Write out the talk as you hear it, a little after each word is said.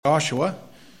Joshua,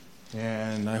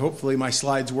 and hopefully my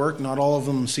slides work. Not all of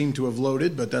them seem to have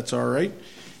loaded, but that's all right.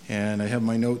 And I have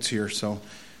my notes here.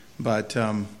 But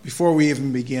before we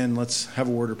even begin, let's have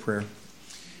a word of prayer.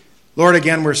 Lord,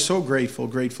 again, we're so grateful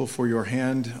for your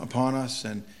hand upon us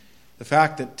and the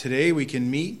fact that today we can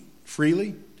meet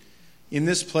freely in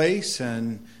this place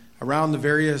and around the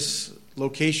various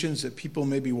locations that people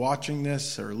may be watching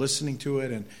this or listening to it.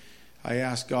 And I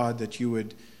ask God that you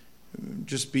would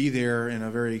just be there in a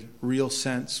very real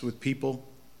sense with people.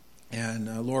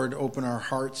 And Lord, open our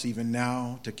hearts even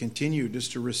now to continue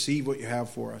just to receive what you have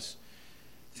for us.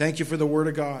 Thank you for the Word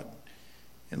of God.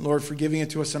 And Lord, for giving it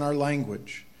to us in our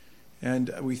language.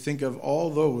 And we think of all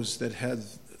those that have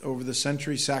over the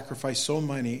centuries sacrificed so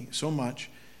much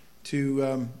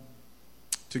to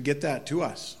get that to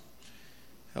us.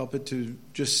 Help it to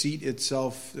just seat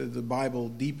itself, the Bible,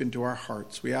 deep into our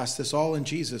hearts. We ask this all in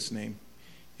Jesus' name.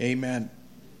 Amen.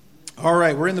 All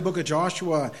right, we're in the book of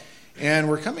Joshua, and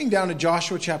we're coming down to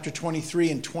Joshua chapter 23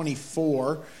 and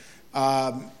 24.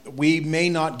 We may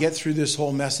not get through this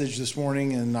whole message this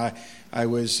morning, and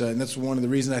and that's one of the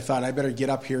reasons I thought I better get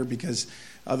up here, because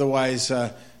otherwise I'm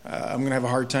going to have a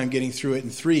hard time getting through it in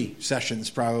 3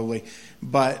 sessions probably.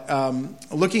 But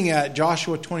looking at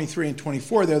Joshua 23 and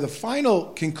 24, they're the final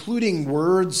concluding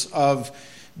words of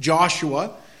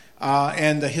Joshua,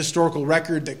 and the historical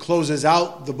record that closes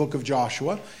out the book of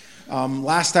Joshua.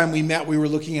 Last time we met, we were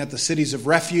looking at the cities of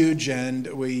refuge, and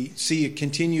we see it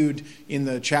continued in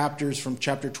the chapters from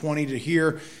chapter 20 to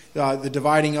here, the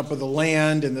dividing up of the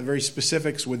land and the very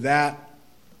specifics with that,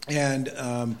 and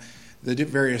the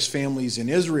various families in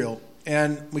Israel.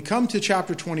 And we come to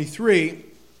chapter 23,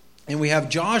 and we have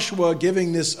Joshua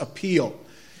giving this appeal.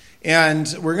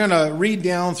 And we're going to read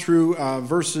down through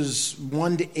verses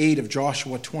 1 to 8 of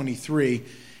Joshua 23,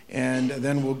 and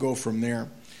then we'll go from there.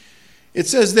 It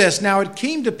says this: "Now it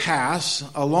came to pass,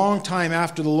 a long time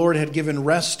after the Lord had given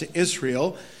rest to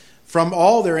Israel from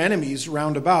all their enemies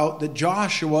round about, that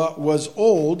Joshua was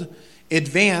old,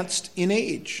 advanced in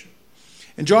age.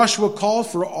 And Joshua called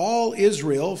for all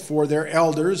Israel, for their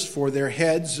elders, for their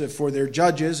heads, for their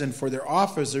judges, and for their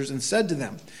officers, and said to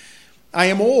them, I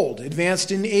am old,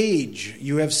 advanced in age.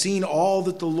 You have seen all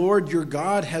that the Lord your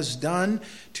God has done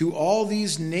to all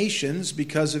these nations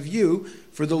because of you,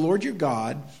 for the Lord your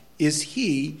God is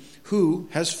he who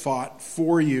has fought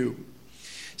for you.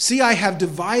 See, I have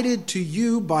divided to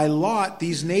you by lot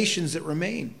these nations that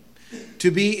remain,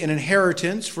 to be an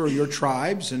inheritance for your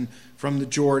tribes, and from the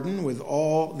Jordan with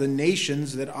all the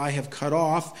nations that I have cut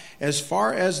off, as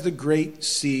far as the great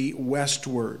sea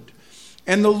westward.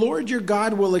 And the Lord your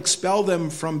God will expel them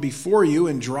from before you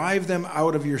and drive them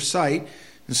out of your sight,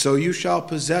 and so you shall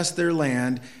possess their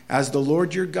land as the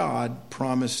Lord your God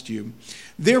promised you.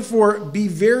 Therefore be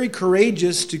very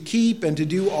courageous to keep and to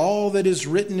do all that is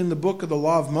written in the book of the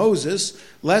law of Moses,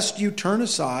 lest you turn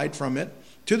aside from it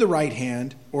to the right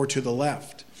hand or to the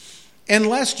left. And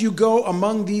lest you go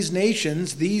among these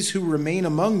nations, these who remain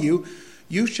among you,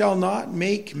 you shall not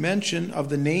make mention of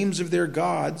the names of their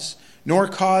gods, nor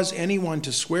cause anyone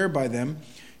to swear by them.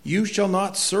 You shall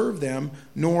not serve them,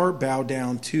 nor bow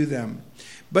down to them.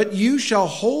 But you shall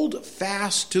hold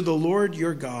fast to the Lord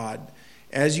your God,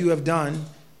 as you have done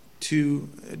to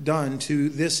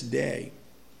this day."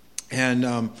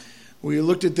 And we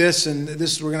looked at this, and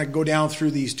we're going to go down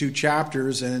through these 2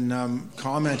 chapters and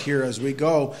comment here as we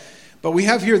go. But we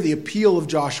have here the appeal of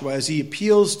Joshua as he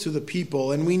appeals to the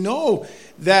people. And we know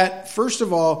that, first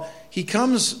of all, he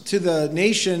comes to the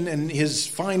nation and his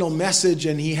final message,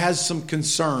 and he has some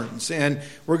concerns. And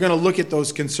we're going to look at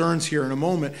those concerns here in a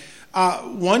moment.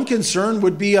 One concern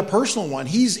would be a personal one.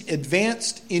 He's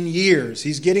advanced in years.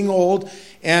 He's getting old.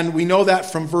 And we know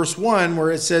that from verse 1, where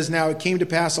it says, "Now it came to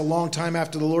pass a long time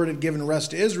after the Lord had given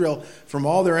rest to Israel from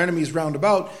all their enemies round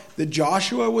about, that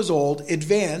Joshua was old,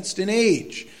 advanced in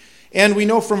age." And we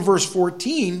know from verse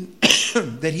 14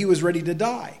 that he was ready to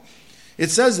die.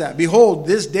 It says that, "Behold,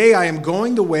 this day I am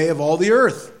going the way of all the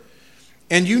earth.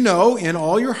 And you know in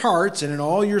all your hearts and in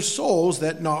all your souls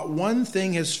that not one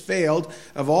thing has failed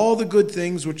of all the good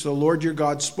things which the Lord your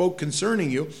God spoke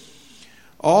concerning you.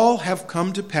 All have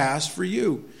come to pass for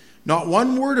you. Not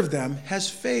one word of them has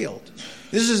failed."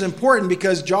 This is important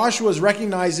because Joshua is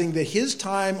recognizing that his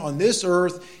time on this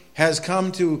earth has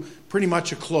come to pretty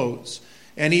much a close.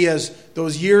 And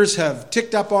those years have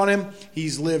ticked up on him.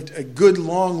 He's lived a good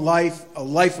long life, a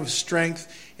life of strength.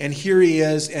 And here he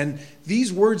is. And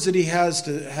these words that he has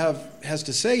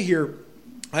to say here,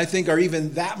 I think, are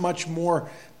even that much more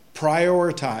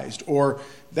prioritized or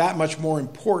that much more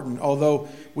important. Although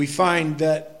we find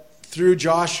that through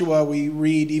Joshua, we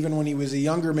read even when he was a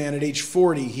younger man at age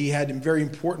 40, he had very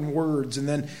important words. And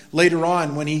then later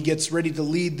on, when he gets ready to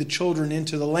lead the children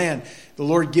into the land, the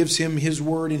Lord gives him his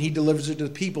word and he delivers it to the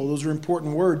people. Those are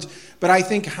important words. But I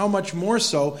think how much more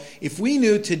so if we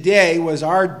knew today was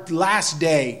our last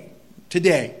day,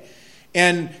 today,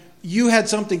 and you had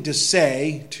something to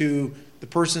say to the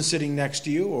person sitting next to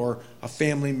you, or a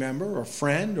family member, or a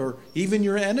friend, or even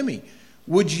your enemy,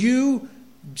 would you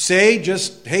say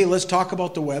just, hey, let's talk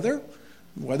about the weather?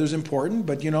 The weather's important,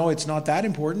 but it's not that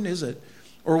important, is it?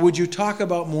 Or would you talk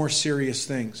about more serious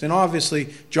things? And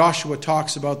obviously, Joshua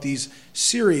talks about these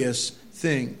serious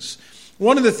things.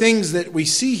 One of the things that we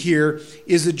see here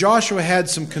is that Joshua had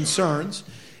some concerns.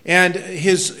 And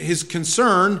his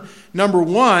concern, number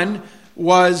one,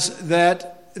 was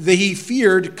that he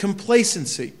feared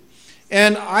complacency.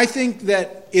 And I think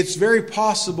that it's very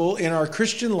possible in our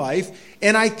Christian life,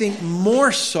 and I think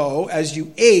more so as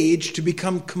you age, to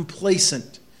become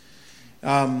complacent.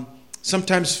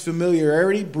 Sometimes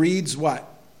familiarity breeds what?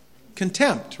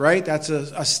 Contempt, right? That's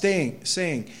a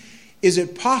saying. Is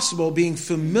it possible, being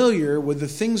familiar with the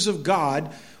things of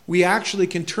God, we actually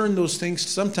can turn those things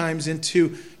sometimes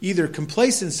into either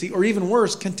complacency or even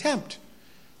worse, contempt?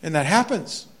 And that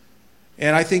happens.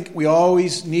 And I think we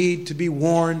always need to be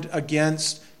warned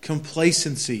against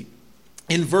complacency.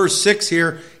 In verse 6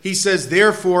 here, he says,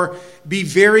 therefore, be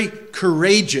very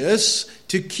courageous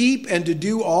to keep and to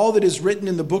do all that is written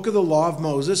in the book of the law of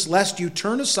Moses, lest you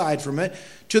turn aside from it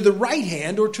to the right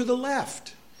hand or to the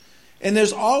left. And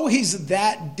there's always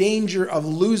that danger of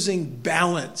losing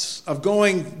balance, of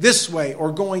going this way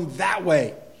or going that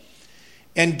way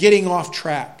and getting off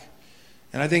track.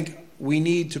 And I think we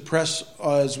need to press,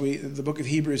 the book of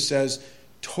Hebrews says,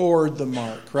 toward the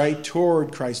mark, right?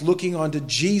 Toward Christ, looking onto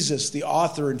Jesus, the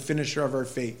author and finisher of our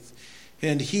faith.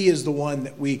 And he is the one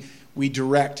that we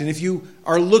direct. And if you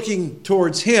are looking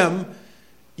towards him,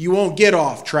 you won't get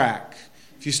off track.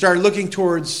 If you start looking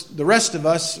towards the rest of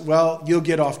us, well, you'll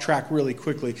get off track really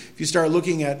quickly. If you start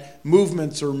looking at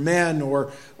movements or men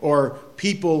or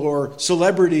people or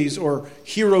celebrities or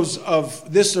heroes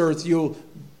of this earth, you'll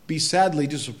be sadly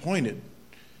disappointed.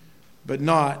 But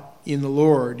not in the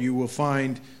Lord. You will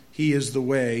find he is the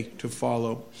way to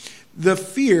follow. The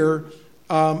fear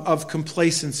of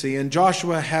complacency, and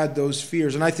Joshua had those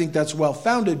fears, and I think that's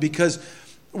well-founded because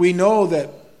we know that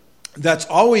that's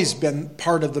always been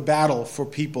part of the battle for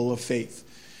people of faith.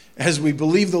 As we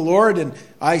believe the Lord, and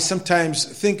I sometimes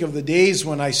think of the days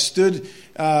when I stood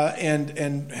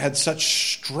and had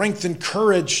such strength and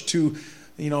courage to,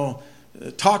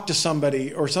 talk to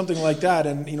somebody or something like that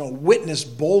and, witness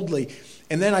boldly.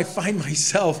 And then I find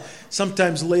myself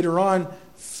sometimes later on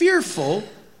fearful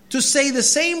to say the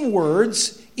same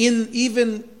words in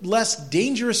even less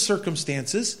dangerous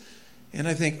circumstances. And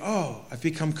I think, I've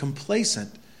become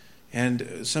complacent.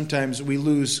 And sometimes we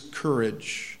lose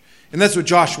courage. And that's what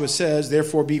Joshua says,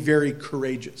 therefore be very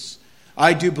courageous.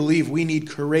 I do believe we need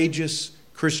courageous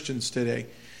Christians today.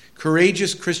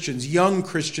 Courageous Christians, young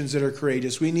Christians that are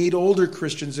courageous. We need older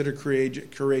Christians that are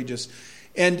courageous.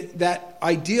 And that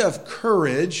idea of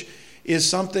courage is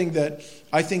something that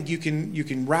I think you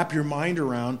can wrap your mind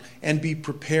around and be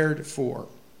prepared for.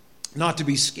 Not to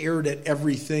be scared at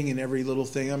everything and every little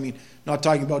thing. I mean, not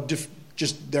talking about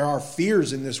just there are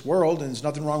fears in this world, and there's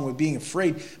nothing wrong with being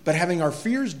afraid. But having our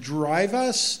fears drive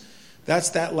us, that's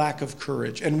that lack of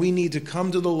courage. And we need to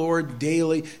come to the Lord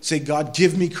daily, say, God,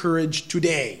 give me courage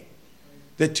today.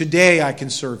 That today I can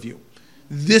serve you.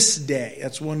 This day.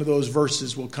 That's one of those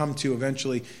verses we'll come to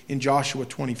eventually in Joshua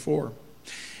 24.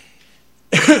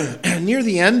 Near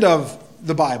the end of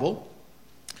the Bible,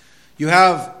 you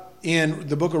have in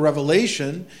the book of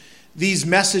Revelation these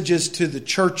messages to the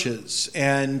churches.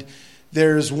 And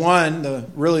there's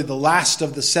one, really the last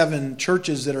of the 7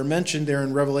 churches that are mentioned there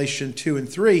in Revelation 2 and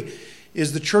 3,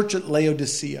 is the church at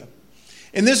Laodicea.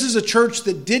 And this is a church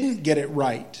that didn't get it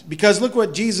right. Because look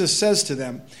what Jesus says to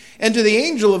them. And to the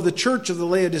angel of the church of the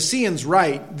Laodiceans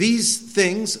write, these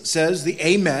things, says the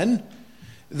Amen,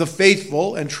 the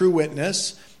faithful and true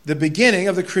witness, the beginning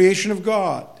of the creation of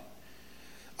God.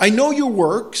 I know your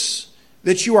works,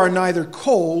 that you are neither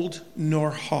cold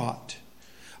nor hot.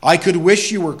 I could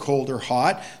wish you were cold or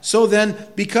hot. So then,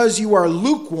 because you are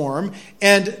lukewarm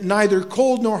and neither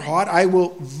cold nor hot, I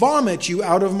will vomit you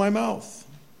out of my mouth.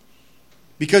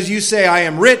 Because you say, I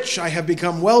am rich, I have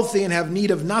become wealthy and have need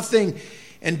of nothing,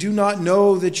 and do not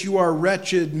know that you are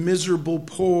wretched, miserable,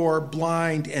 poor,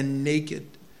 blind, and naked.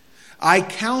 I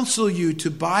counsel you to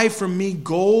buy from me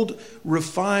gold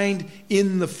refined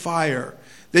in the fire,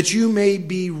 that you may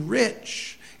be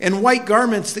rich, and white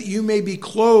garments that you may be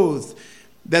clothed,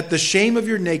 that the shame of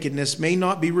your nakedness may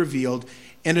not be revealed,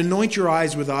 and anoint your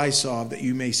eyes with eye salve that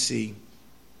you may see.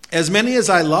 As many as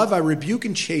I love, I rebuke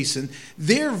and chasten.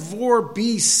 Therefore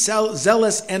be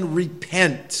zealous and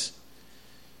repent.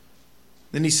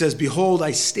 Then he says, behold,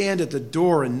 I stand at the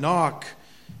door and knock.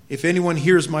 If anyone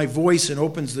hears my voice and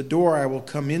opens the door, I will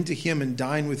come into him and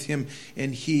dine with him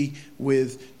and he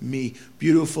with me.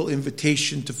 Beautiful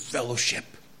invitation to fellowship.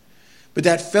 But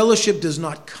that fellowship does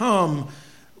not come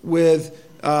with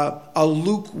a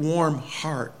lukewarm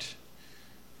heart,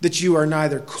 that you are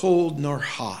neither cold nor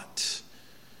hot.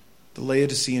 The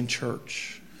Laodicean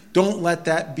church. Don't let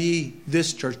that be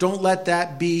this church. Don't let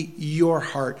that be your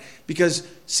heart. Because,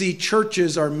 see,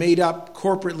 churches are made up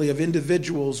corporately of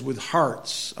individuals with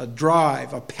hearts, a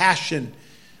drive, a passion,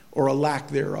 or a lack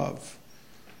thereof.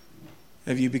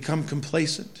 Have you become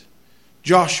complacent?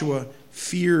 Joshua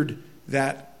feared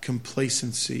that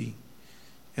complacency.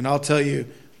 And I'll tell you,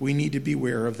 we need to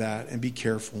beware of that and be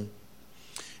careful.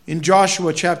 In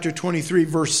Joshua chapter 23,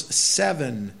 verse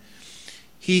 7,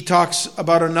 he talks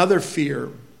about another fear.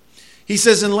 He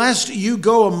says, unless you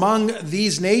go among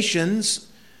these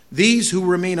nations, these who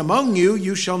remain among you,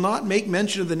 you shall not make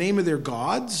mention of the name of their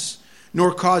gods,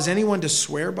 nor cause anyone to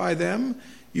swear by them.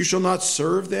 You shall not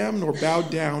serve them, nor bow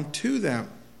down to them.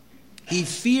 He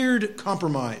feared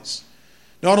compromise.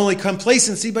 Not only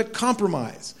complacency, but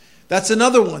compromise. That's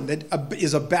another one that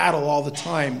is a battle all the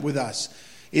time with us.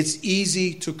 It's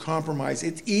easy to compromise.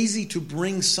 It's easy to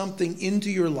bring something into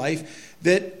your life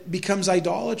that becomes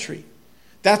idolatry.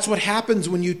 That's what happens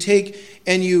when you take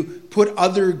and you put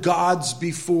other gods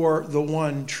before the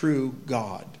one true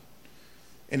God.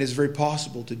 And it's very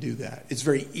possible to do that. It's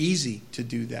very easy to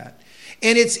do that.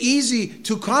 And it's easy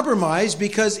to compromise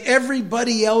because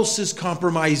everybody else is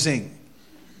compromising.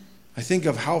 I think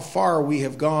of how far we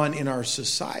have gone in our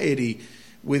society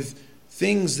with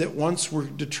things that once were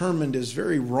determined as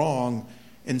very wrong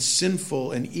and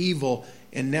sinful and evil,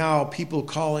 and now people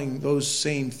calling those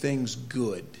same things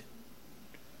good.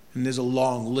 And there's a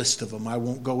long list of them. I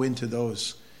won't go into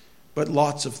those. But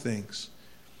lots of things.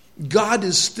 God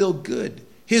is still good.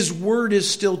 His word is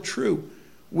still true.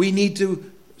 We need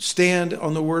to stand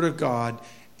on the word of God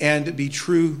and be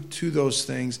true to those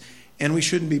things. And we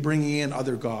shouldn't be bringing in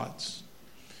other gods.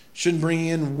 Shouldn't bring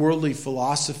in worldly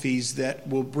philosophies that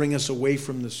will bring us away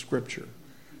from the Scripture.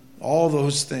 All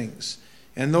those things.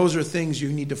 And those are things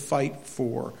you need to fight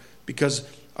for, because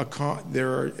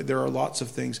there are lots of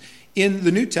things. In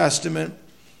the New Testament,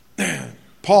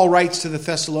 Paul writes to the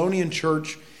Thessalonian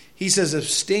church, he says,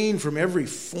 abstain from every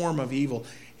form of evil,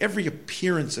 every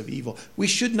appearance of evil. We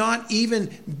should not even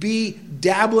be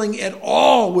dabbling at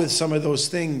all with some of those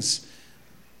things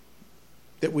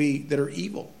that are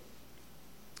evil.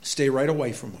 Stay right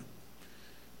away from them.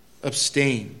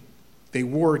 Abstain. They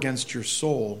war against your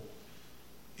soul,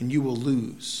 and you will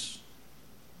lose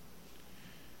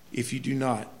if you do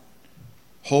not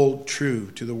hold true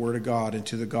to the Word of God and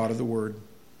to the God of the Word.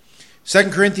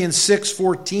 2 Corinthians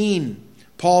 6:14,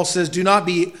 Paul says, do not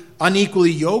be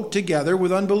unequally yoked together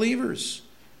with unbelievers.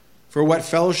 For what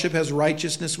fellowship has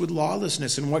righteousness with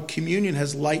lawlessness, and what communion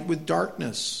has light with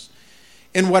darkness?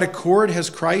 And what accord has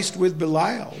Christ with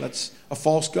Belial? That's a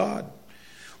false god.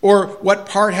 Or what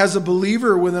part has a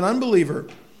believer with an unbeliever?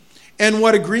 And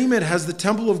what agreement has the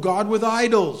temple of God with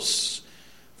idols?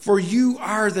 For you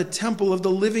are the temple of the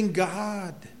living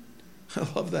God. I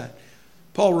love that.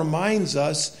 Paul reminds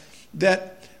us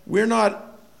that we're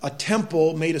not a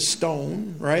temple made of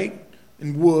stone, right?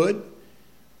 And wood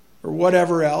or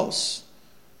whatever else.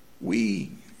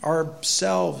 We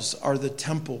ourselves are the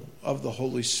temple of the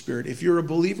Holy Spirit. If you're a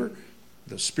believer,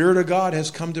 the Spirit of God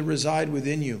has come to reside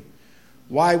within you.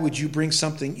 Why would you bring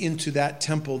something into that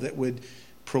temple that would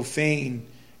profane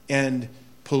and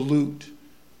pollute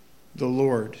the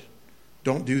Lord?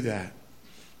 Don't do that.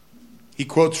 He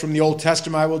quotes from the Old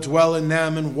Testament, I will dwell in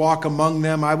them and walk among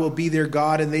them. I will be their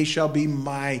God, and they shall be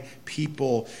my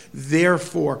people.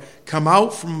 Therefore, come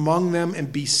out from among them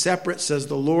and be separate, says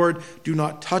the Lord. Do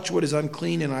not touch what is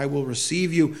unclean, and I will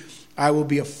receive you. I will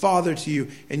be a father to you,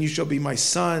 and you shall be my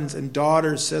sons and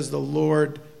daughters, says the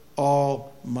Lord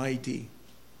Almighty.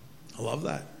 I love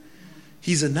that.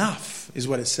 He's enough, is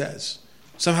what it says.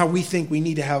 Somehow we think we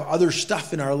need to have other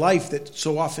stuff in our life that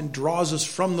so often draws us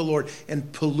from the Lord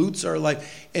and pollutes our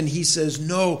life. And he says,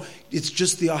 no, it's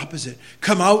just the opposite.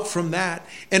 Come out from that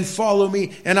and follow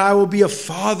me, and I will be a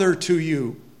father to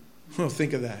you. Oh,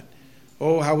 think of that.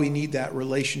 Oh, how we need that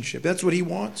relationship. That's what he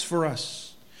wants for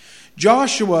us.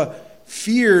 Joshua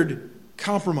feared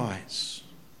compromise.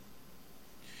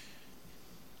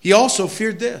 He also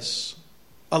feared this,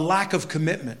 a lack of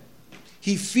commitment.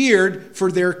 He feared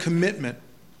for their commitment.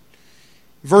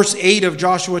 Verse 8 of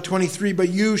Joshua 23, but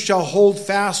you shall hold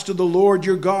fast to the Lord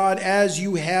your God as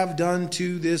you have done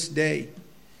to this day.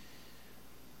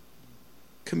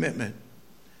 Commitment.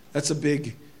 That's a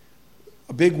big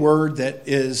word that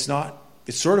is not,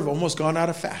 it's sort of almost gone out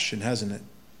of fashion, hasn't it?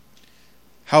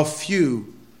 How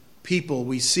few people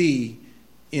we see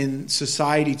in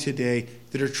society today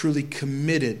that are truly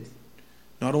committed,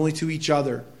 not only to each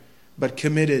other, but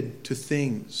committed to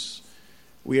things.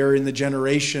 We are in the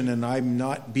generation, and I'm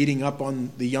not beating up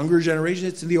on the younger generation,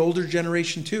 it's the older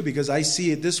generation too, because I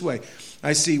see it this way.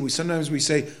 Sometimes we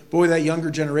say, boy, that younger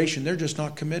generation, they're just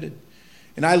not committed.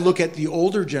 And I look at the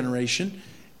older generation,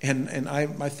 and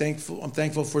I'm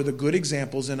thankful for the good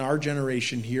examples in our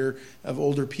generation here of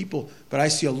older people, but I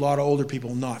see a lot of older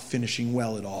people not finishing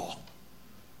well at all.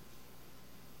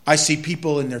 I see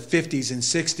people in their 50s and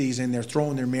 60s, and they're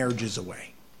throwing their marriages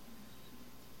away.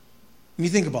 And you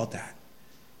think about that.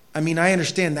 I mean, I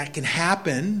understand that can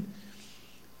happen,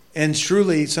 and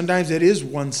truly, sometimes it is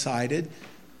one-sided,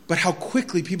 but how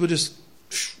quickly people just,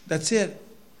 that's it.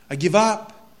 I give up.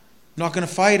 I'm not going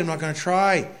to fight. I'm not going to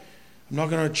try. I'm not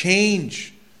going to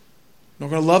change. I'm not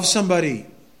going to love somebody.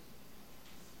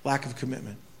 Lack of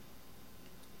commitment.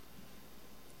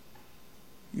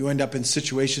 You end up in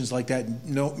situations like that.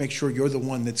 No, make sure you're the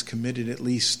one that's committed at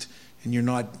least, and you're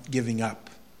not giving up.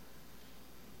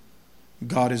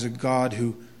 God is a God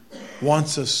who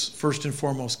wants us, first and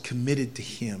foremost, committed to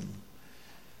Him.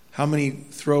 How many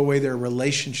throw away their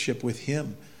relationship with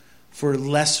Him for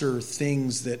lesser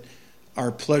things that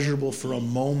are pleasurable for a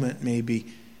moment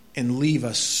maybe and leave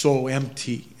us so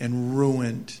empty and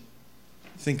ruined?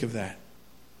 Think of that.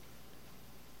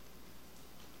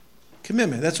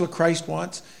 Commitment. That's what Christ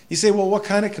wants. You say, well, what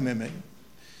kind of commitment?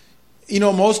 You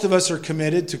know, most of us are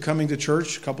committed to coming to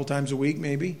church a couple times a week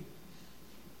maybe.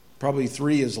 Probably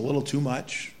 3 is a little too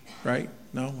much. Right?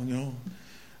 No.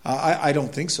 I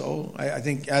don't think so. I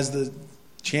think as the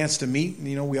chance to meet,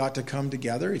 we ought to come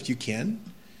together if you can.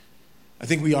 I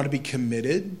think we ought to be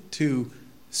committed to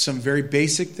some very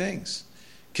basic things.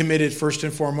 Committed first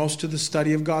and foremost to the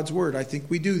study of God's Word. I think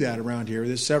we do that around here.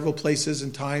 There's several places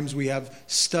and times we have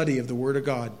study of the Word of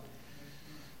God.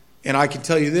 And I can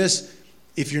tell you this,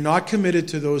 if you're not committed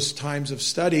to those times of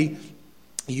study,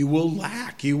 you will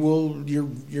lack. Your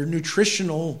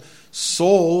nutritional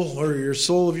soul, or your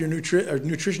soul of your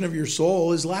nutrition of your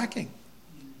soul is lacking.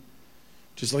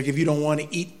 Just like if you don't want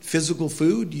to eat physical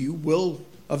food, you will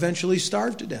eventually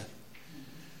starve to death.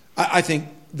 I think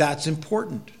that's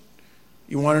important.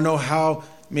 You want to know how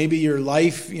maybe your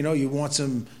life, you want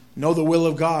to know the will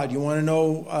of God. You want to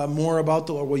know more about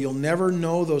the Lord. Well, you'll never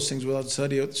know those things without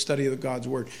study of God's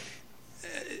Word.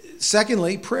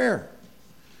 Secondly, prayer.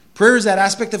 Prayer is that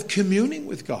aspect of communing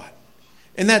with God.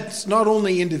 And that's not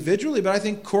only individually, but I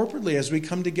think corporately as we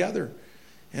come together.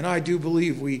 And I do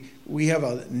believe we have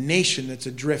a nation that's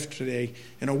adrift today,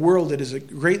 and a world that is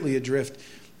greatly adrift.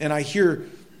 And I hear,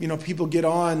 people get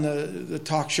on the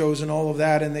talk shows and all of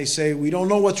that, and they say, we don't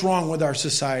know what's wrong with our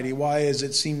society. Why is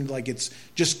it seemed like it's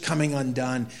just coming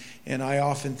undone? And I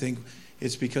often think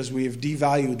it's because we have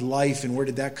devalued life. And where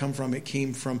did that come from? It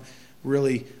came from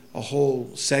really a whole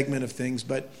segment of things,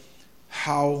 but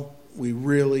how we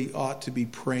really ought to be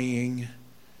praying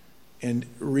and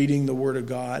reading the Word of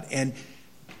God and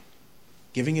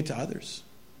giving it to others.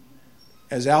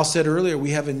 As Al said earlier,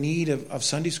 we have a need of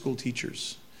Sunday school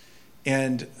teachers.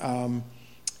 And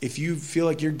if you feel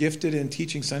like you're gifted in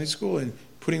teaching Sunday school and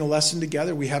putting a lesson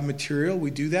together, we have material,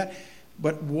 we do that.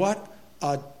 But what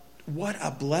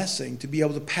a blessing to be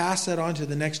able to pass that on to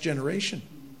the next generation.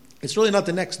 It's really not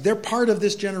the next. They're part of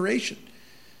this generation.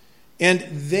 And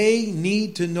they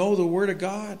need to know the Word of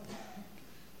God.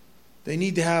 They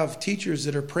need to have teachers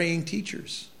that are praying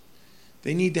teachers.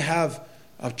 They need to have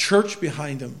a church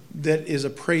behind them that is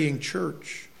a praying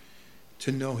church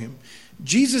to know Him.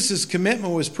 Jesus'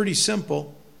 commitment was pretty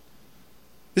simple.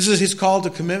 This is His call to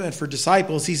commitment for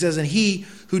disciples. He says, and he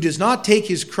who does not take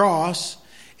his cross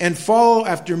and follow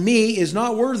after me is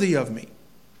not worthy of me.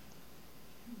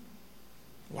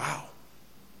 Wow.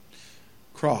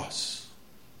 Cross.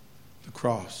 The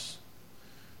cross.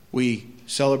 We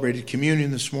celebrated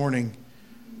communion this morning,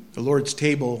 the Lord's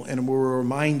table, and we were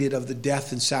reminded of the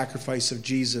death and sacrifice of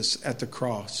Jesus at the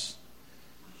cross.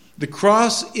 The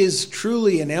cross is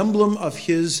truly an emblem of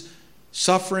His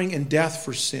suffering and death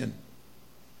for sin.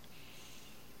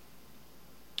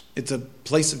 It's a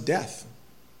place of death.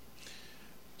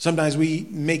 Sometimes we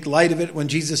make light of it when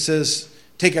Jesus says,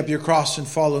 take up your cross and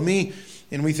follow me.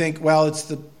 And we think, well, it's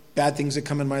the bad things that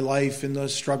come in my life and the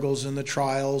struggles and the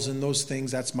trials and those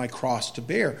things. That's my cross to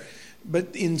bear.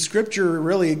 But in Scripture,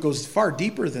 really, it goes far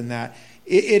deeper than that.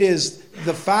 It is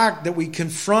the fact that we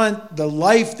confront the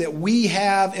life that we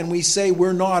have and we say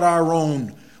we're not our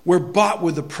own. We're bought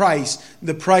with a price.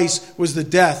 The price was the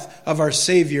death of our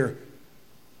Savior.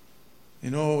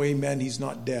 And oh, amen, he's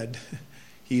not dead.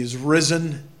 He is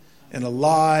risen and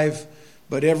alive.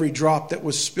 But every drop that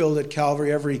was spilled at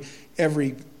Calvary,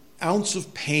 every ounce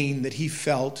of pain that he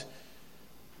felt,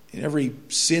 and every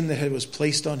sin that was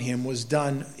placed on him was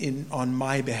done on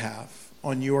my behalf,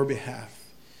 on your behalf.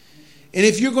 And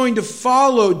if you're going to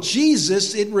follow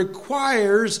Jesus, it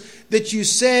requires that you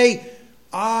say,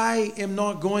 I am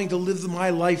not going to live my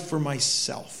life for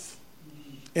myself.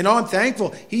 And I'm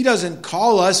thankful he doesn't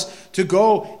call us to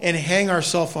go and hang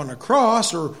ourselves on a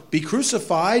cross or be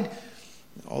crucified,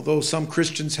 although some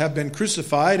Christians have been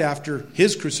crucified after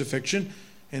his crucifixion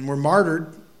and were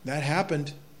martyred. That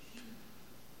happened.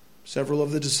 Several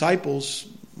of the disciples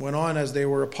went on as they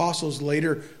were apostles,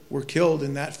 later were killed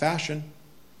in that fashion.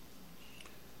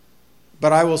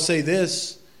 But I will say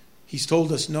this, he's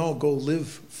told us, no, go live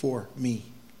for me.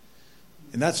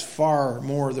 And that's far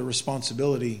more the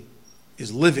responsibility,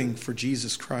 is living for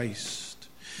Jesus Christ.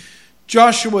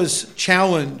 Joshua's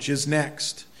challenge is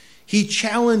next. He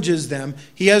challenges them.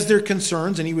 He has their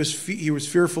concerns, and he was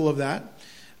fearful of that,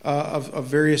 of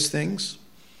various things.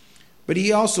 But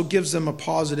he also gives them a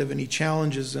positive, and he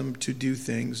challenges them to do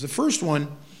things. The first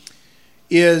one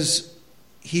is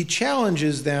he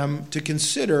challenges them to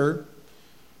consider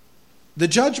the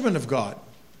judgment of God.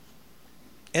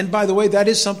 And by the way, that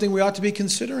is something we ought to be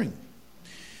considering.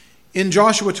 In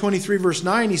Joshua 23 verse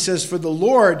 9, he says, for the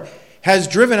Lord has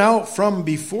driven out from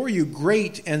before you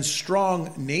great and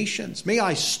strong nations. May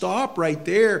I stop right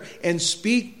there and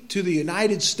speak to the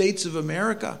United States of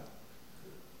America,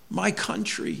 my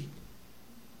country.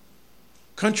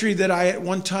 Country that I at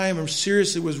one time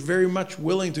seriously was very much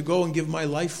willing to go and give my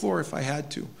life for if I had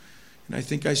to. And I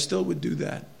think I still would do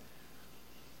that.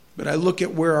 But I look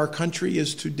at where our country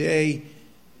is today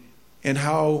and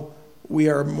how we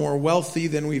are more wealthy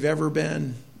than we've ever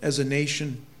been as a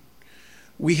nation.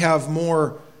 We have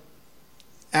more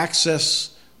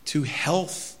access to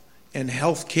health and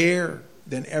health care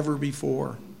than ever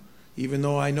before. Even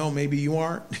though I know maybe you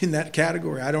aren't in that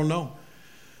category. I don't know.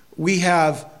 We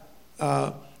have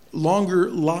longer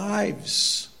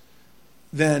lives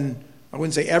than, I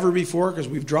wouldn't say ever before, because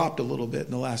we've dropped a little bit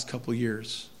in the last couple of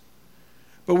years.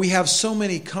 But we have so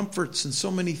many comforts and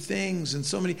so many things and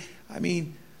so many,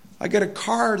 I got a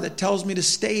car that tells me to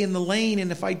stay in the lane,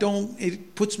 and if I don't,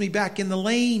 it puts me back in the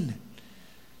lane.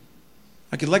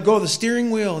 I could let go of the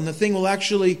steering wheel, and the thing will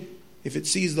actually, if it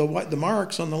sees the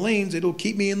marks on the lanes, it'll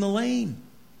keep me in the lane.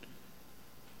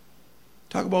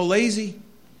 Talk about lazy.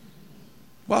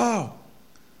 Wow.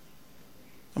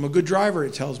 I'm a good driver,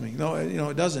 it tells me. No,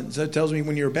 it doesn't. So it tells me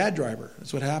when you're a bad driver.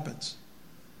 That's what happens.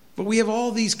 But we have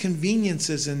all these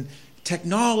conveniences and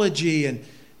technology, and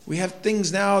we have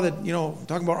things now that,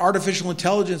 talking about artificial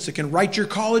intelligence that can write your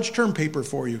college term paper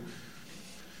for you.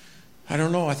 I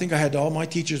don't know. I think all my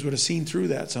teachers would have seen through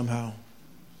that somehow.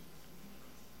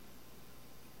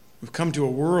 We've come to a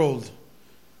world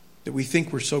that we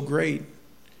think we're so great.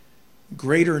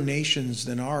 Greater nations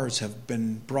than ours have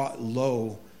been brought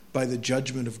low by the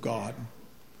judgment of God.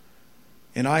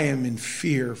 And I am in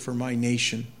fear for my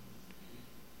nation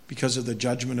because of the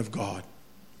judgment of God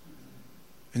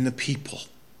and the people.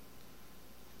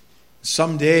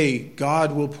 Someday,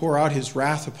 God will pour out his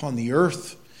wrath upon the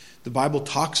earth. The Bible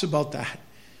talks about that.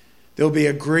 There'll be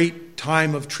a great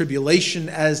time of tribulation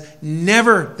as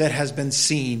never that has been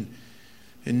seen.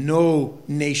 And no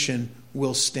nation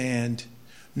will stand.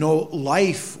 No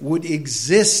life would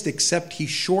exist except he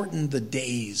shortened the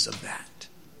days of that.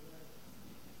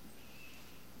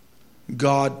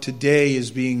 God today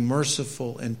is being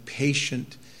merciful and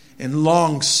patient and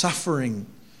long-suffering.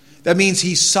 That means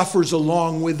he suffers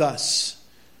along with us.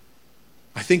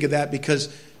 I think of that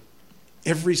because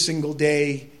every single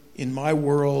day in my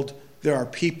world, there are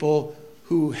people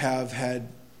who have had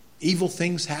evil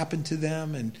things happen to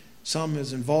them, and some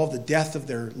has involved the death of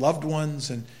their loved ones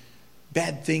and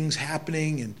bad things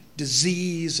happening and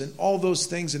disease and all those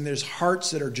things. And there's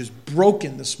hearts that are just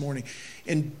broken this morning.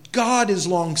 And God is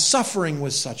long-suffering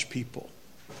with such people.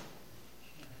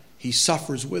 He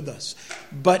suffers with us.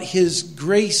 But his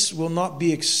grace will not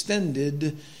be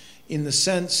extended in the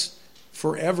sense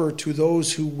forever to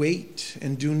those who wait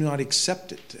and do not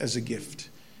accept it as a gift.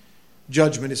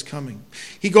 Judgment is coming.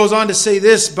 He goes on to say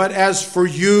this, but as for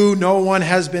you, no one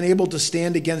has been able to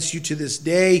stand against you to this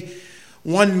day.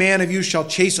 One man of you shall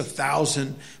chase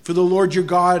 1,000. For the Lord your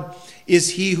God is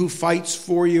he who fights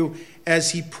for you as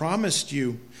he promised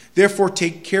you. Therefore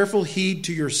take careful heed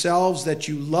to yourselves that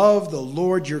you love the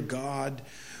Lord your God,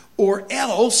 or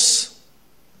else,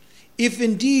 if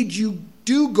indeed you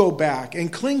do go back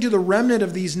and cling to the remnant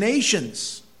of these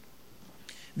nations,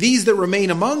 these that remain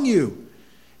among you,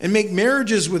 and make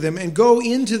marriages with them, and go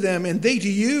into them, and they to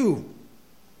you,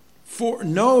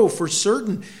 know for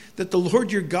certain that the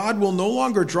Lord your God will no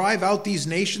longer drive out these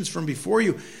nations from before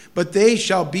you, but they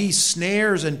shall be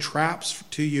snares and traps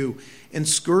to you, and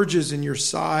scourges in your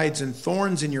sides, and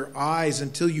thorns in your eyes,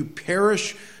 until you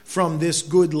perish from this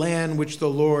good land which the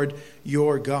Lord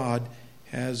your God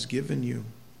has given you.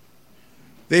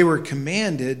 They were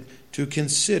commanded to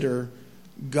consider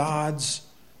God's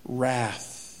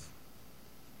wrath.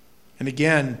 And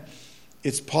again,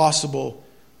 it's possible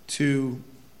to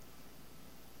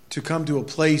come to a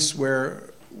place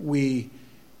where we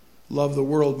love the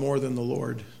world more than the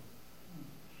Lord.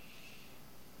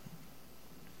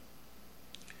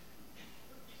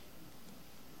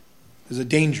 There's a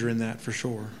danger in that for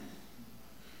sure.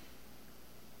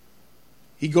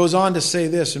 He goes on to say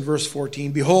this in verse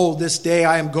 14, Behold, this day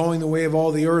I am going the way of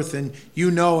all the earth, and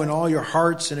you know in all your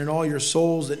hearts and in all your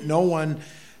souls that no one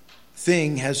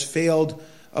thing has failed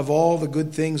of all the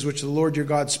good things which the Lord your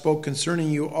God spoke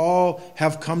concerning you. All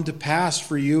have come to pass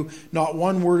for you. Not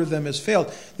one word of them has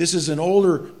failed. This is an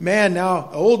older man now,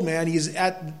 an old man. He's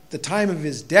at the time of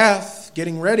his death,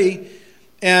 getting ready,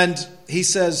 and he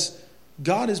says,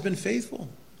 God has been faithful.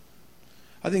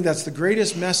 I think that's the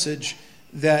greatest message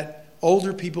that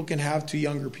older people can have to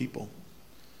younger people.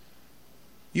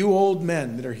 You old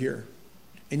men that are here,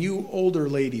 and you older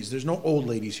ladies, there's no old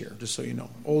ladies here, just so you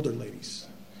know, older ladies.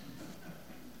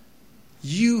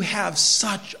 You have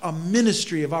such a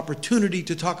ministry of opportunity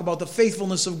to talk about the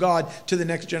faithfulness of God to the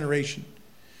next generation.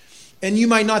 And you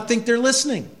might not think they're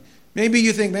listening. Maybe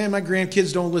you think, man, my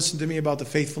grandkids don't listen to me about the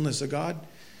faithfulness of God.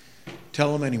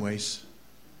 Tell them anyways.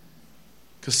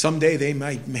 Because someday they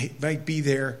might be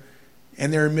there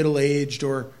and they're middle-aged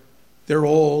or they're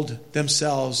old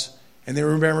themselves and they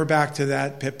remember back to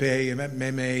that Pepe and that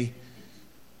Meme,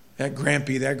 that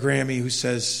Grampy, that Grammy who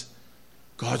says,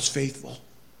 God's faithful.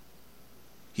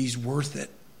 He's worth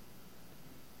it.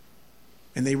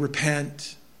 And they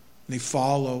repent and they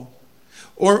follow.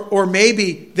 Or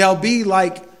maybe they'll be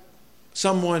like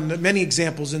someone, many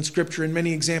examples in Scripture and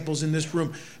many examples in this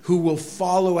room, who will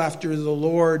follow after the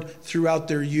Lord throughout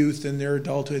their youth and their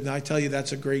adulthood. And I tell you,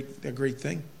 that's a great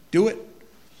thing. Do it.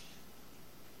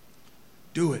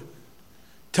 Do it.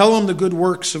 Tell them the good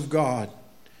works of God.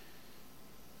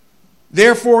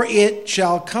 Therefore it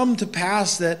shall come to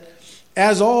pass that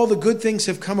as all the good things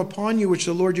have come upon you, which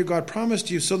the Lord your God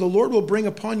promised you, so the Lord will bring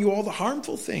upon you all the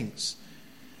harmful things,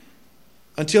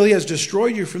 until he has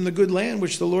destroyed you from the good land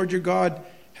which the Lord your God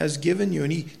has given you.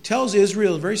 And he tells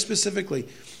Israel very specifically,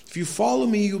 if you follow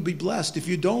me, you'll be blessed. If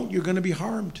you don't, you're going to be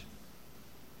harmed.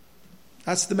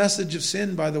 That's the message of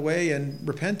sin, by the way, and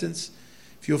repentance.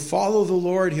 If you'll follow the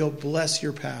Lord, he'll bless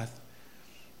your path.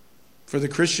 For the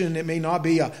Christian, it may not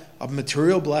be a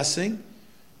material blessing,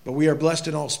 but we are blessed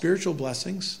in all spiritual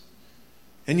blessings.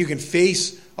 And you can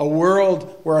face a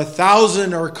world where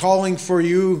 1,000 are calling for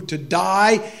you to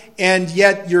die, and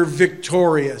yet you're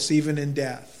victorious even in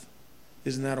death.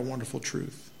 Isn't that a wonderful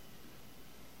truth?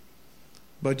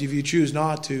 But if you choose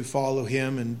not to follow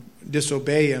him and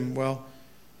disobey him, well,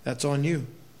 that's on you.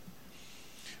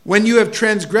 When you have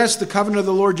transgressed the covenant of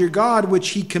the Lord your God, which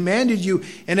he commanded you,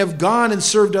 and have gone and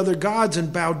served other gods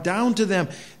and bowed down to them,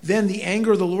 then the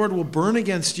anger of the Lord will burn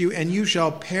against you, and you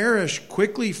shall perish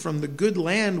quickly from the good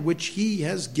land which he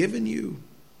has given you.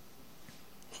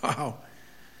 Wow.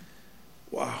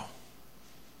 Wow.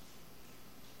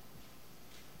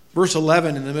 Verse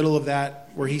 11, in the middle of that,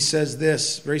 where he says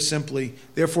this, very simply,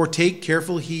 therefore take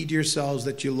careful heed to yourselves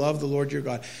that you love the Lord your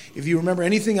God. If you remember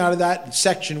anything out of that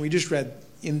section we just read,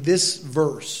 in this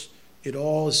verse, it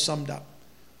all is summed up.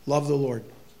 Love the Lord.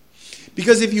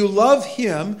 Because if you love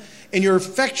him and your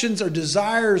affections or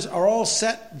desires are all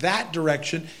set that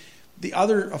direction, the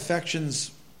other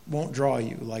affections won't draw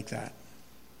you like that.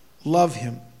 Love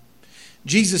him.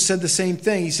 Jesus said the same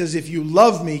thing. He says, if you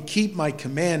love me, keep my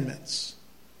commandments.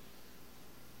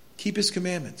 Keep his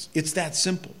commandments. It's that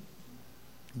simple.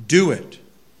 Do it.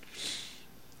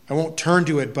 I won't turn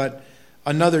to it, but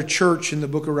another church in the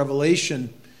book of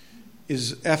Revelation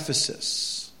is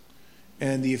Ephesus.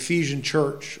 And the Ephesian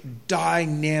church,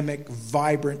 dynamic,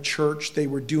 vibrant church. They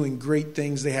were doing great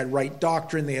things. They had right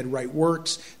doctrine. They had right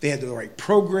works. They had the right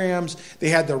programs. They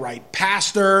had the right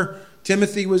pastor.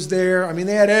 Timothy was there. I mean,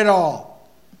 they had it all.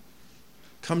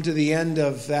 Come to the end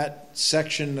of that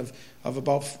section of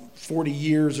about 40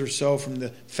 years or so from the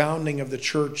founding of the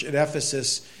church at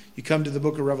Ephesus, You come to the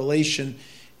book of Revelation,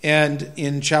 and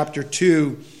in chapter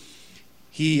 2,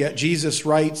 Jesus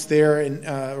writes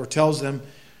there or tells them,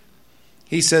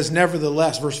 he says,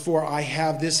 nevertheless, verse 4, I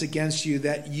have this against you,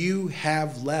 that you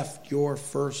have left your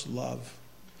first love.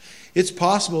 It's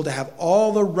possible to have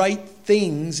all the right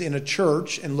things in a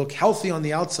church and look healthy on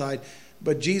the outside,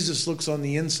 but Jesus looks on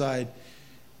the inside.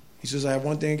 He says, I have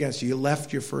one thing against you. You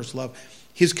left your first love.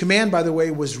 His command, by the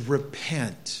way, was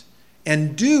repent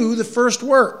and do the first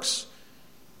works.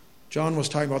 John was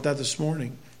talking about that this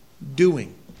morning.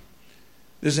 Doing.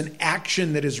 There's an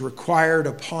action that is required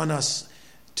upon us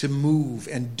to move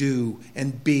and do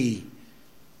and be.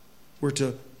 We're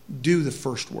to do the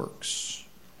first works.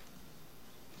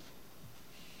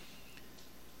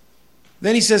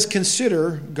 Then he says,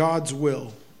 consider God's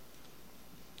will.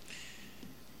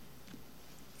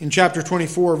 In chapter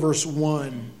 24, verse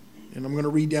 1, and I'm going to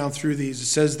read down through these. It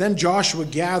says, then Joshua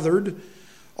gathered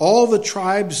all the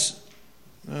tribes.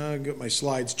 I've got my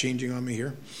slides changing on me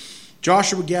here.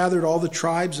 Joshua gathered all the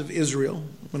tribes of Israel.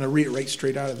 I'm going to read it right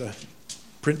straight out of the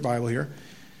print Bible here.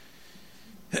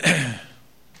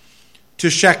 To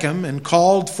Shechem, and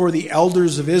called for the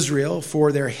elders of Israel,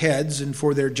 for their heads and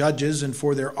for their judges and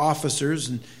for their officers,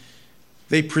 and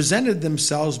they presented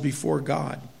themselves before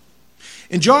God.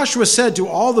 And Joshua said to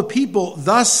all the people,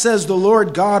 thus says the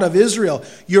Lord God of Israel,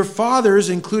 your fathers,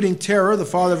 including Terah, the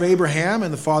father of Abraham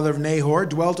and the father of Nahor,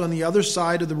 dwelt on the other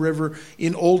side of the river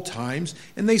in old times,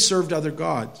 and they served other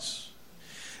gods.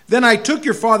 Then I took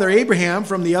your father Abraham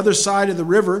from the other side of the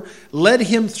river, led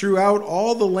him throughout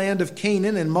all the land of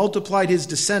Canaan, and multiplied his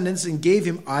descendants, and gave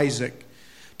him Isaac.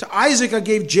 To Isaac I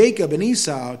gave Jacob and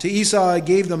Esau. To Esau I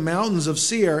gave the mountains of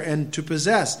Seir and to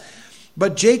possess.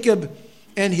 But Jacob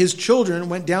and his children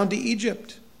went down to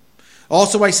Egypt.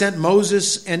 Also I sent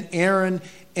Moses and Aaron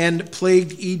and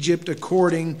plagued Egypt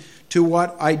according to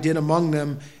what I did among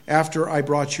them after I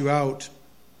brought you out.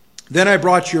 Then I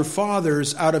brought your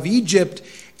fathers out of Egypt,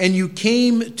 and you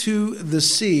came to the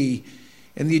sea,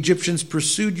 and the Egyptians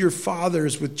pursued your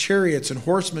fathers with chariots and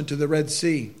horsemen to the Red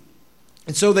Sea.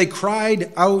 And so they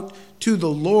cried out to the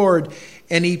Lord,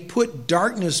 and he put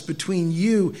darkness between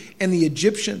you and the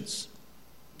Egyptians,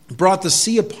 brought the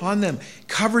sea upon them,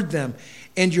 covered them,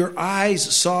 and your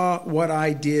eyes saw what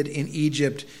I did in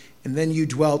Egypt, and then you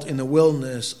dwelt in the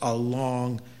wilderness a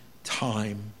long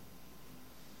time.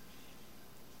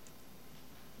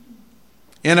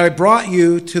 And I brought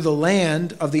you to the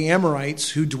land of the Amorites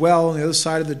who dwell on the other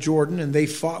side of the Jordan, and they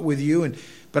fought with you,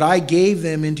 but I gave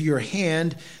them into your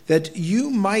hand that you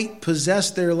might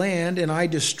possess their land, and I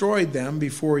destroyed them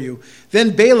before you.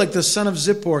 Then Balak the son of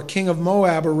Zippor, king of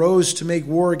Moab, arose to make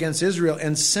war against Israel,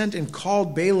 and sent and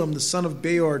called Balaam the son of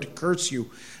Beor to curse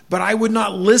you. But I would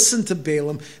not listen to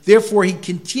Balaam, therefore he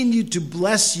continued to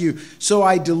bless you, so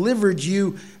I delivered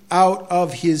you out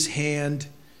of his hand.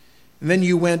 And then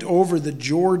you went over the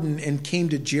Jordan and came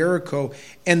to Jericho,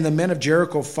 and the men of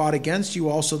Jericho fought against you,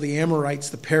 also the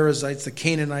Amorites, the Perizzites, the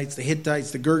Canaanites, the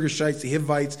Hittites, the Girgashites, the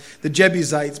Hivites, the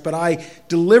Jebusites, but I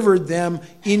delivered them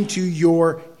into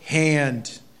your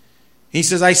hand. He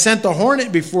says, I sent the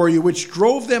hornet before you, which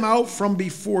drove them out from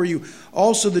before you,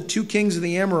 also the 2 kings of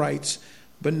the Amorites,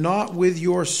 but not with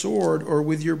your sword or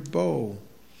with your bow.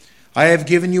 I have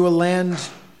given you a land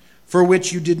for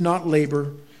which you did not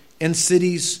labor, and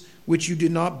cities which you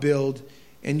did not build,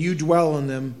 and you dwell in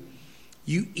them.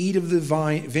 You eat of the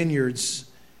vineyards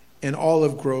and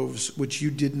olive groves which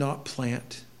you did not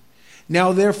plant.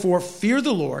 Now therefore fear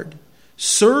the Lord,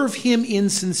 serve him in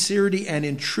sincerity and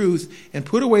in truth, and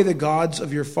put away the gods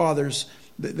of your fathers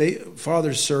that they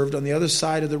fathers served on the other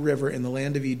side of the river in the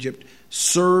land of Egypt.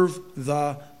 Serve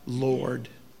the Lord.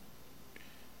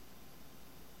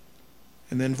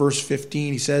 And then verse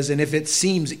 15, he says, and if it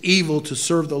seems evil to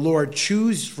serve the Lord,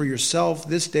 choose for yourself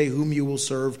this day whom you will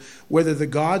serve, whether the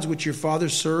gods which your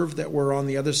fathers served that were on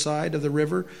the other side of the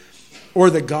river, or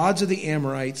the gods of the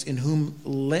Amorites in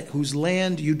whose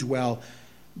land you dwell.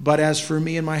 But as for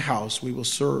me and my house, we will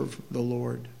serve the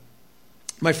Lord.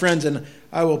 My friends, and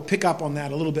I will pick up on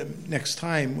that a little bit next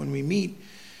time when we meet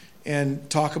and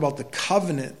talk about the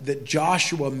covenant that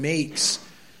Joshua makes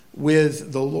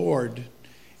with the Lord.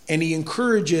 And he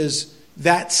encourages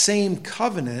that same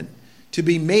covenant to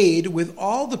be made with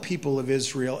all the people of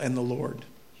Israel and the Lord.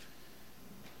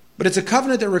 But it's a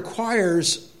covenant that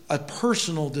requires a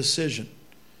personal decision,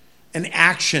 an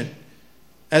action.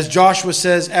 As Joshua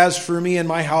says, as for me and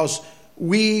my house,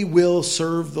 we will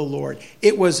serve the Lord.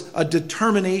 It was a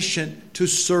determination to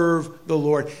serve the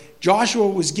Lord. Joshua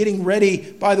was getting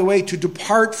ready, by the way, to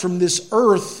depart from this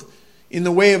earth in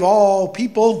the way of all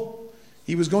people.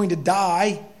 He was going to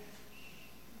die.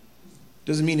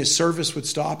 Doesn't mean his service would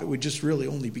stop. It would just really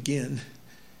only begin.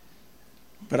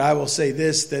 But I will say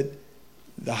this, that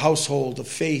the household of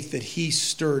faith that he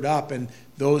stirred up and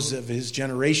those of his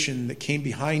generation that came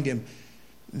behind him,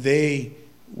 they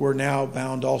were now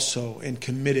bound also and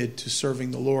committed to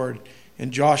serving the Lord.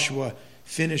 And Joshua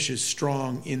finishes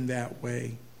strong in that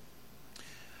way.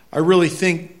 I really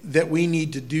think that we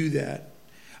need to do that.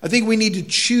 I think we need to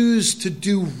choose to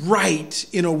do right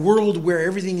in a world where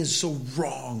everything is so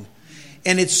wrong.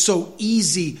 And it's so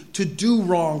easy to do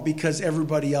wrong because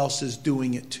everybody else is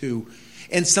doing it too.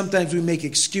 And sometimes we make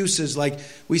excuses like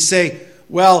we say,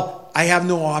 well, I have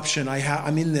no option.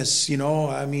 I'm in this,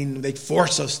 they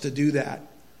force us to do that.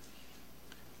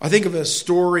 I think of a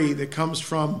story that comes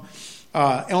from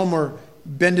Elmer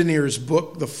Bendenier's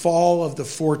book, The Fall of the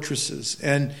Fortresses.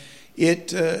 And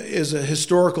it is a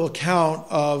historical account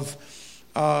of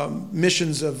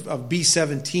missions of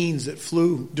B-17s that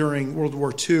flew during World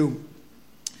War II.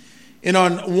 And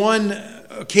on one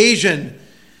occasion,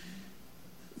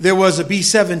 there was a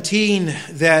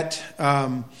B-17 that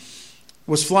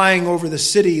was flying over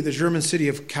the German city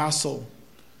of Kassel.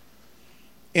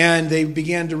 And they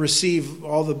began to receive,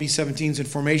 all the B-17s in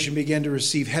formation began to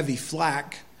receive heavy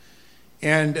flak.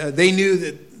 And they knew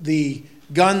that the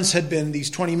guns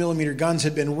these 20-millimeter guns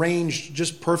had been ranged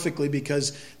just perfectly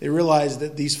because they realized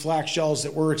that these flak shells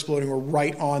that were exploding were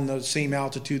right on the same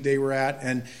altitude they were at.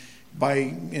 And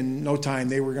in no time,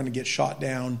 they were going to get shot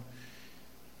down.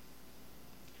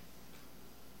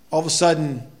 All of a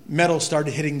sudden, metal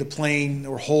started hitting the plane.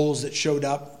 There were holes that showed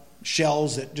up,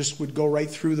 shells that just would go right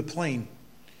through the plane.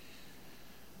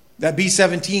 That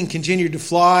B-17 continued to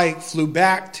fly, flew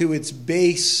back to its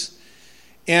base,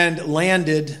 and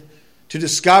landed to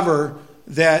discover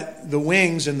that the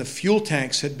wings and the fuel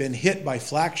tanks had been hit by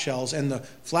flak shells, and the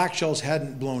flak shells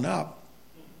hadn't blown up.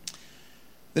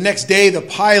 The next day, the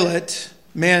pilot,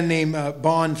 a man named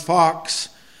Bon Fox,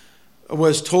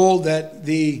 was told that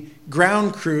the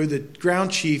ground crew, the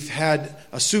ground chief, had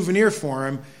a souvenir for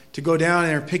him to go down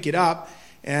there and pick it up.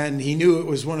 And he knew it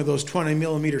was one of those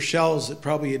 20-millimeter shells that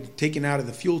probably had taken out of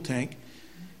the fuel tank.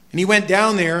 And he went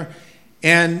down there,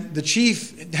 and the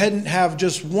chief didn't have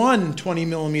just one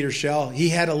 20-millimeter shell. He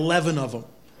had 11 of them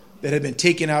that had been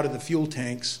taken out of the fuel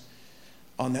tanks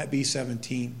on that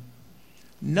B-17.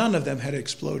 None of them had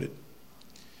exploded.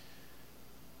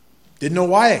 Didn't know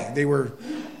why. They were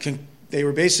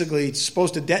basically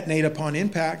supposed to detonate upon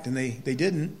impact, and they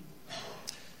didn't.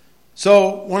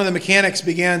 So one of the mechanics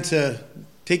began to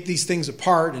take these things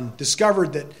apart and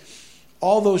discovered that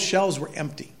all those shells were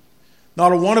empty.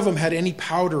 Not a one of them had any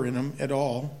powder in them at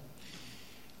all,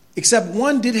 except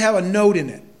one did have a note in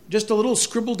it, just a little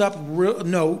scribbled up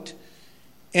note,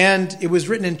 and it was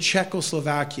written in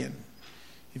Czechoslovakian.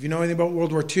 If you know anything about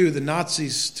World War II, the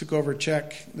Nazis took over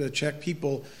the Czech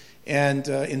people and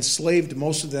enslaved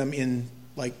most of them in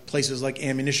places like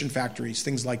ammunition factories,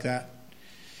 things like that.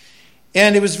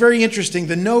 And it was very interesting.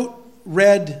 The note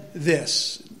read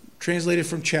this, translated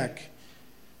from Czech: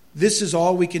 "This is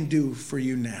all we can do for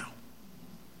you now."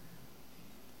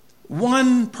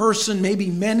 One person, maybe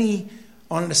many,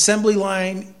 on an assembly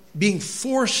line being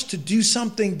forced to do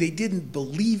something they didn't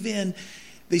believe in.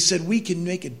 They said, we can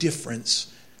make a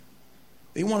difference.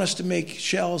 They want us to make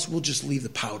shells, we'll just leave the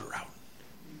powder out.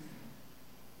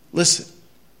 Listen,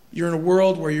 you're in a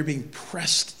world where you're being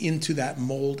pressed into that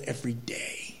mold every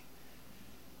day.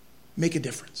 Make a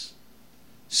difference.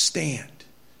 Stand.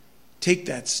 Take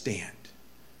that stand.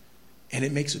 And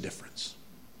it makes a difference.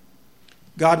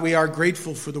 God, we are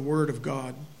grateful for the Word of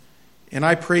God. And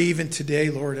I pray even today,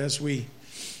 Lord, as we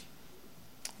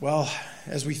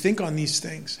think on these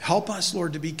things, help us,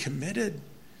 Lord, to be committed.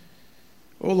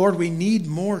 Oh, Lord, we need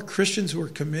more Christians who are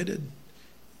committed.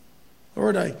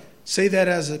 Lord, I say that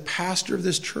as a pastor of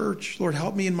this church. Lord,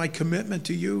 help me in my commitment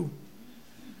to you.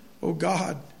 Oh,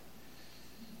 God,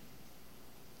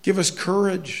 give us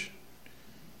courage.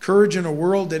 Courage in a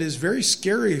world that is very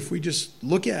scary if we just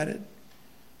look at it.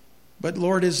 But,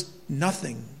 Lord, is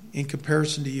nothing in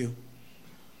comparison to you.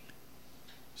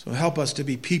 So help us to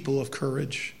be people of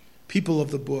courage, people of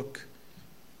the book,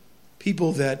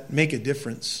 people that make a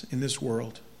difference in this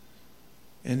world.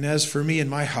 And as for me and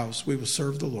my house, we will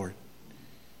serve the Lord.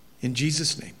 In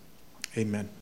Jesus' name, amen.